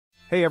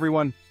Hey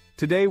everyone,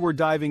 today we're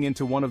diving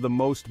into one of the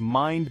most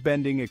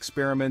mind-bending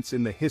experiments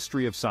in the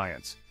history of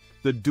science,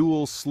 the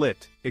dual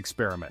slit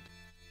experiment.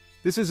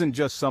 This isn't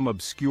just some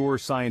obscure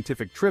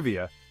scientific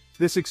trivia,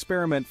 this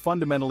experiment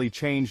fundamentally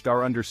changed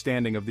our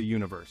understanding of the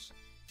universe.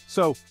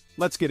 So,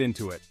 let's get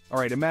into it.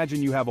 Alright,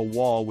 imagine you have a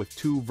wall with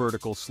two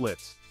vertical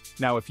slits.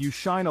 Now if you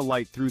shine a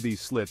light through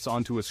these slits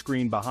onto a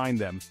screen behind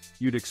them,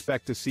 you'd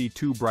expect to see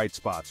two bright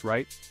spots,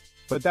 right?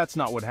 But that's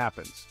not what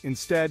happens.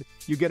 Instead,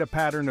 you get a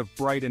pattern of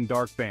bright and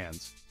dark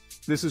bands.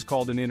 This is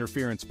called an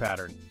interference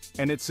pattern,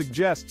 and it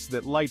suggests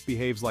that light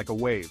behaves like a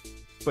wave.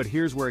 But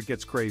here's where it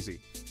gets crazy.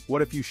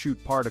 What if you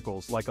shoot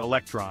particles, like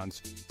electrons,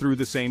 through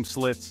the same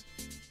slits?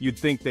 You'd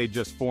think they'd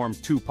just form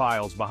two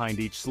piles behind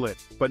each slit.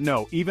 But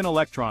no, even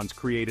electrons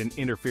create an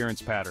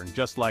interference pattern,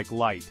 just like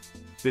light.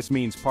 This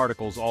means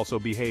particles also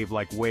behave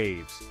like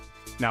waves.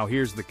 Now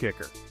here's the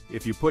kicker.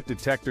 If you put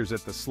detectors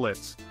at the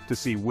slits, to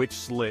see which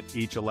slit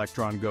each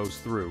electron goes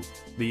through,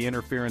 the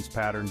interference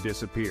pattern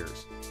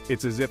disappears.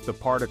 It's as if the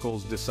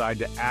particles decide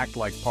to act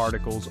like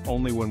particles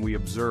only when we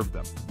observe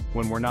them.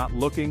 When we're not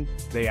looking,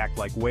 they act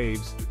like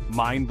waves.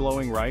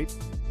 Mind-blowing, right?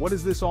 What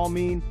does this all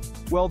mean?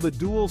 Well, the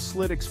dual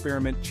slit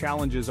experiment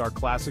challenges our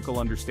classical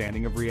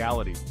understanding of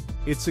reality.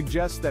 It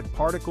suggests that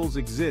particles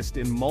exist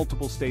in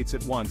multiple states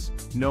at once,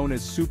 known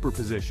as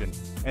superposition,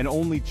 and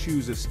only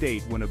choose a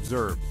state when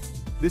observed.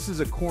 This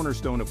is a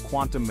cornerstone of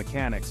quantum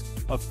mechanics,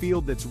 a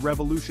field that's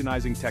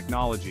revolutionizing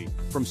technology,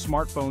 from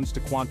smartphones to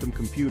quantum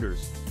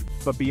computers.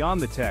 But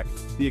beyond the tech,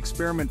 the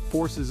experiment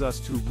forces us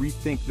to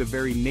rethink the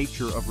very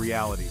nature of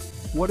reality.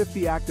 What if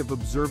the act of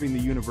observing the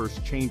universe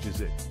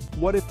changes it?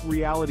 What if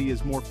reality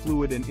is more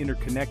fluid and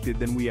interconnected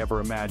than we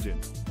ever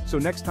imagined? So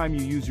next time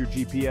you use your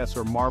GPS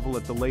or marvel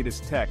at the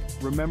latest tech,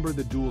 remember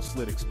the dual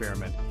slit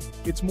experiment.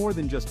 It's more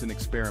than just an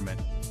experiment.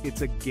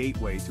 It's a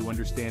gateway to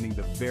understanding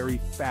the very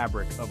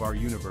fabric of our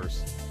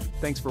universe.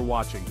 Thanks for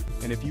watching,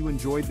 and if you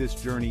enjoyed this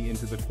journey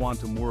into the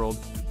quantum world,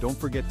 don't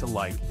forget to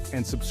like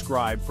and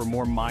subscribe for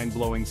more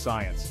mind-blowing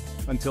science.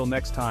 Until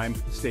next time,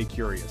 stay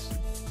curious.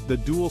 The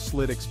dual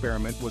slit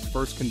experiment was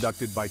first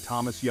conducted by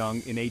Thomas Young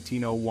in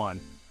 1801,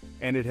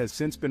 and it has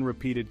since been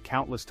repeated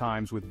countless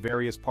times with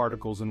various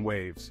particles and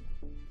waves.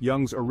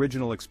 Young's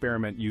original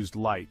experiment used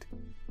light,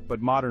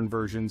 but modern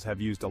versions have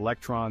used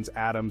electrons,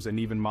 atoms, and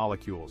even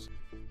molecules.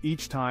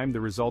 Each time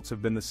the results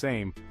have been the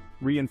same,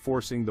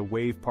 reinforcing the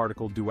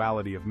wave-particle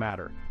duality of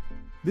matter.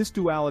 This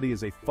duality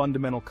is a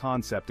fundamental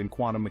concept in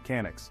quantum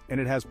mechanics, and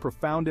it has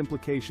profound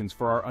implications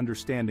for our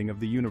understanding of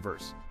the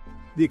universe.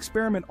 The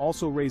experiment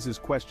also raises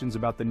questions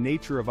about the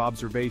nature of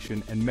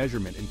observation and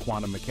measurement in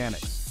quantum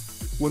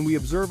mechanics. When we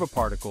observe a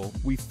particle,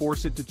 we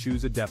force it to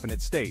choose a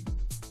definite state.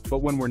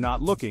 But when we're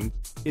not looking,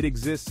 it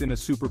exists in a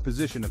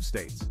superposition of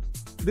states.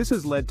 This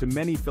has led to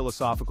many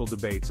philosophical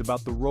debates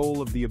about the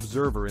role of the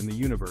observer in the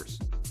universe.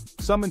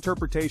 Some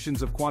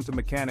interpretations of quantum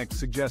mechanics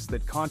suggest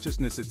that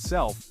consciousness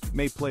itself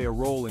may play a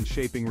role in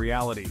shaping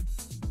reality.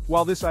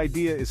 While this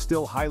idea is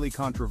still highly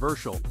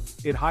controversial,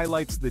 it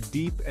highlights the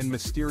deep and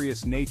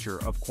mysterious nature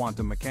of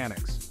quantum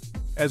mechanics.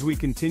 As we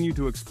continue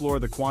to explore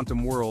the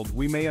quantum world,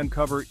 we may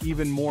uncover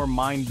even more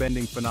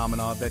mind-bending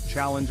phenomena that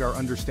challenge our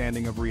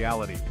understanding of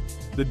reality.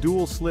 The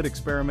dual slit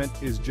experiment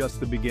is just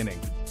the beginning,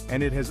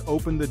 and it has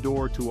opened the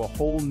door to a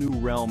whole new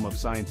realm of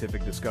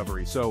scientific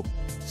discovery. So,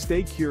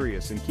 stay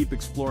curious and keep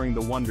exploring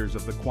the wonders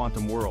of the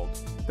quantum world.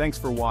 Thanks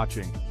for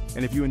watching,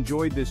 and if you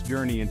enjoyed this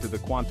journey into the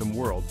quantum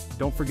world,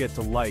 don't forget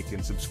to like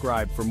and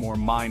subscribe for more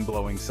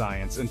mind-blowing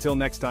science. Until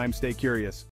next time, stay curious.